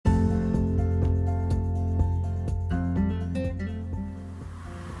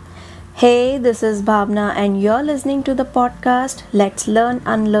Hey, this is Bhavna, and you're listening to the podcast Let's Learn,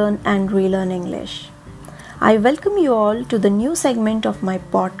 Unlearn, and Relearn English. I welcome you all to the new segment of my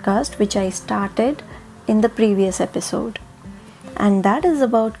podcast, which I started in the previous episode, and that is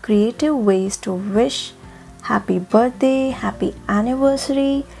about creative ways to wish happy birthday, happy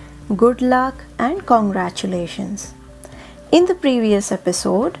anniversary, good luck, and congratulations. In the previous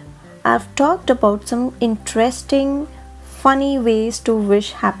episode, I've talked about some interesting funny ways to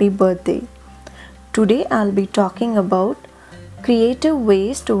wish happy birthday. Today I'll be talking about creative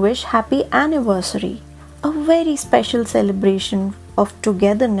ways to wish happy anniversary, a very special celebration of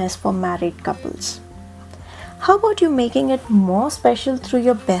togetherness for married couples. How about you making it more special through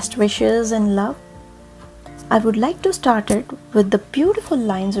your best wishes and love? I would like to start it with the beautiful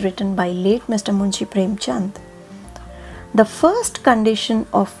lines written by late Mr. Munshi Premchand. The first condition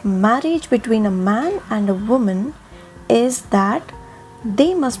of marriage between a man and a woman is that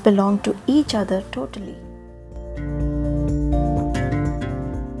they must belong to each other totally.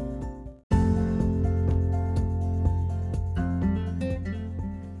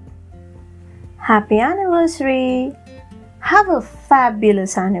 Happy anniversary! Have a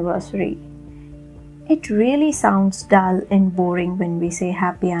fabulous anniversary! It really sounds dull and boring when we say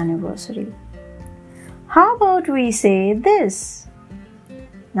happy anniversary. How about we say this?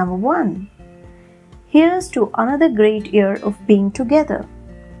 Number 1. Here's to another great year of being together.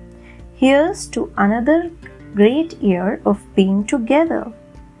 Here's to another great year of being together.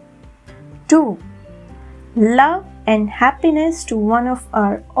 2. Love and happiness to one of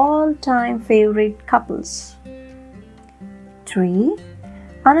our all-time favorite couples. 3.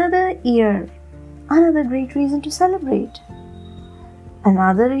 Another year. Another great reason to celebrate.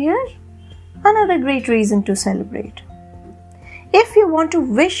 Another year. Another great reason to celebrate. If you want to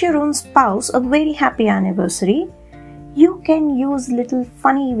wish your own spouse a very happy anniversary, you can use little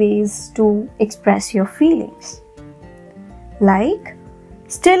funny ways to express your feelings. Like,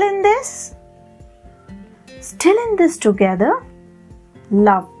 still in this? Still in this together?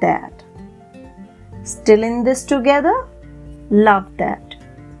 Love that. Still in this together? Love that.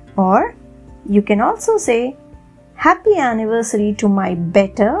 Or you can also say, happy anniversary to my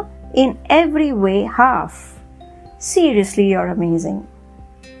better in every way half. Seriously, you're amazing.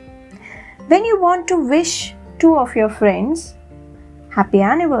 When you want to wish two of your friends happy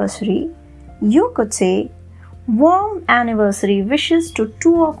anniversary, you could say, warm anniversary wishes to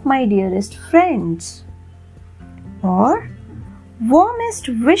two of my dearest friends. Or, warmest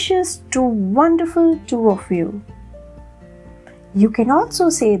wishes to wonderful two of you. You can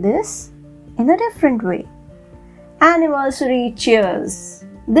also say this in a different way. Anniversary cheers.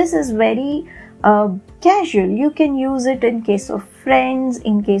 This is very casual. You can use it in case of friends,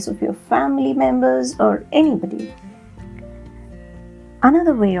 in case of your family members, or anybody.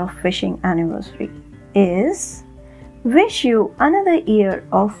 Another way of wishing anniversary is wish you another year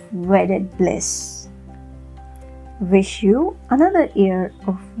of wedded bliss. Wish you another year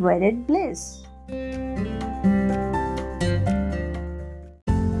of wedded bliss.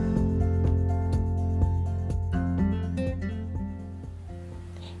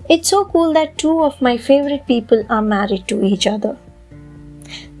 It's so cool that two of my favorite people are married to each other.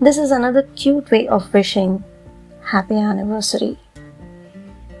 This is another cute way of wishing happy anniversary.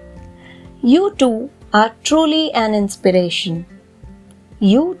 You two are truly an inspiration.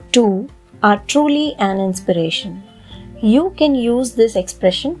 You two are truly an inspiration. You can use this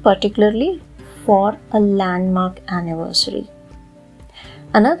expression particularly for a landmark anniversary.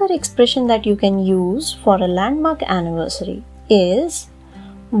 Another expression that you can use for a landmark anniversary is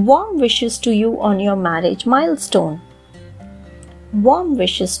warm wishes to you on your marriage milestone. Warm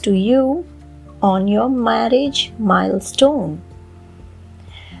wishes to you on your marriage milestone.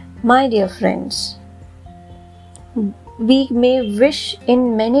 My dear friends, we may wish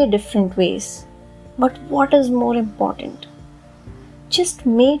in many different ways, but what is more important? Just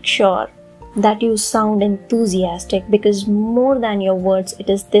make sure that you sound enthusiastic, because more than your words, it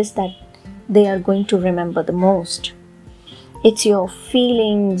is this that they are going to remember the most. It's your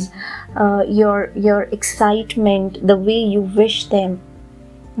feelings, your excitement, the way you wish them,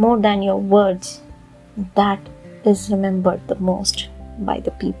 more than your words, that is remembered the most by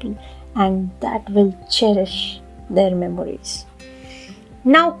the people, and that will cherish their memories.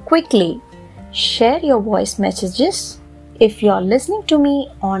 Now quickly, share your voice messages if you're listening to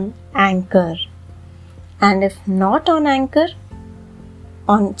me on Anchor. And if not on Anchor,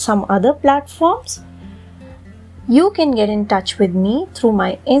 on some other platforms, you can get in touch with me through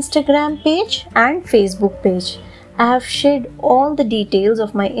my Instagram page and Facebook page. I have shared all the details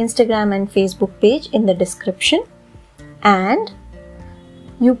of my Instagram and Facebook page in the description, and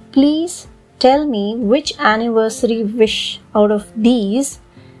you please tell me which anniversary wish out of these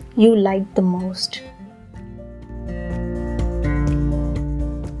you liked the most.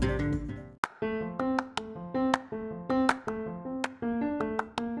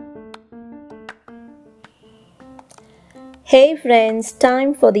 Hey friends,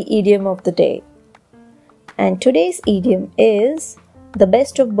 time for the idiom of the day. And today's idiom is the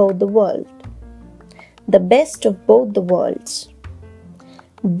best of both the world. The best of both the worlds.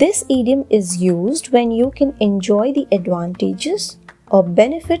 This idiom is used when you can enjoy the advantages or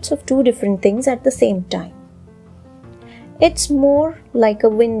benefits of two different things at the same time. It's more like a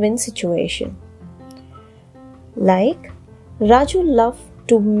win-win situation. Like Raju loved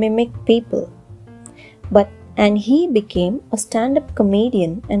to mimic people, and he became a stand-up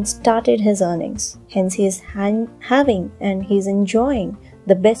comedian and started his earnings. Hence he is having and he is enjoying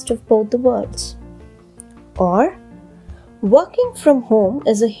the best of both the worlds. Or, working from home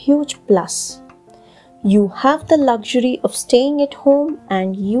is a huge plus. You have the luxury of staying at home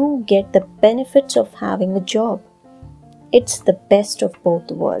and you get the benefits of having a job. It's the best of both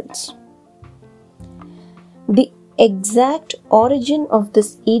the worlds. The exact origin of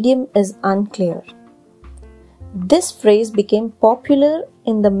this idiom is unclear. This phrase became popular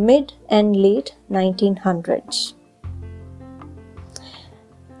in the mid and late 1900s.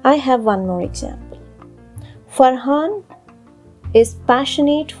 I have one more example. Farhan is a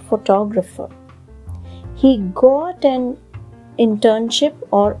passionate photographer. He got an internship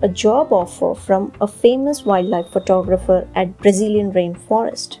or a job offer from a famous wildlife photographer at Brazilian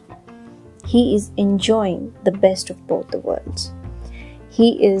rainforest. He is enjoying the best of both the worlds.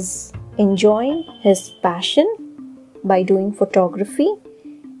 He is enjoying his passion by doing photography,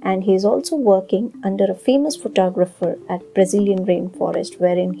 and he is also working under a famous photographer at Brazilian rainforest,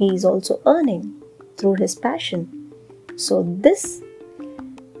 wherein he is also earning through his passion. So this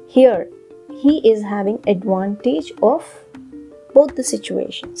here, he is having advantage of both the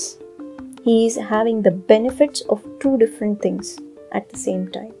situations. He is having the benefits of two different things at the same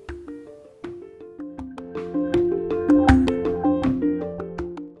time.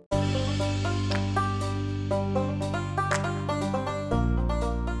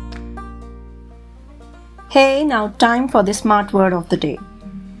 Hey, now time for the smart word of the day.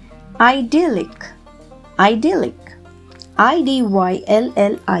 Idyllic. Idyllic.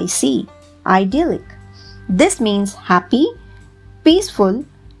 I-D-Y-L-L-I-C. Idyllic. This means happy, peaceful,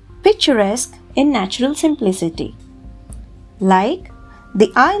 picturesque in natural simplicity. Like,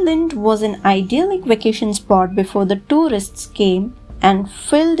 the island was an idyllic vacation spot before the tourists came and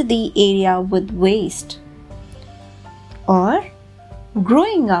filled the area with waste. Or,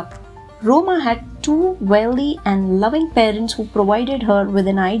 growing up, Roma had two wealthy and loving parents who provided her with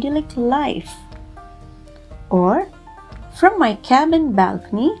an idyllic life. Or, from my cabin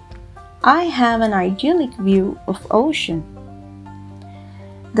balcony, I have an idyllic view of ocean.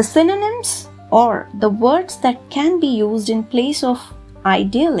 The synonyms or the words that can be used in place of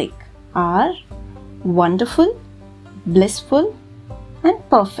idyllic are wonderful, blissful, and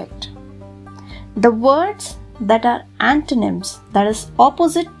perfect. The words that are antonyms, that is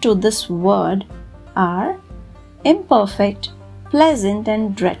opposite to this word, are imperfect, pleasant,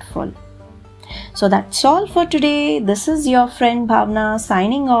 and dreadful. So that's all for today. This is your friend Bhavna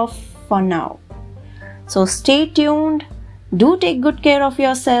signing off for now. So stay tuned, do take good care of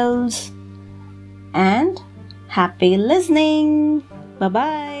yourselves, and happy listening. Bye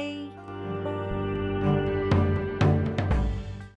bye.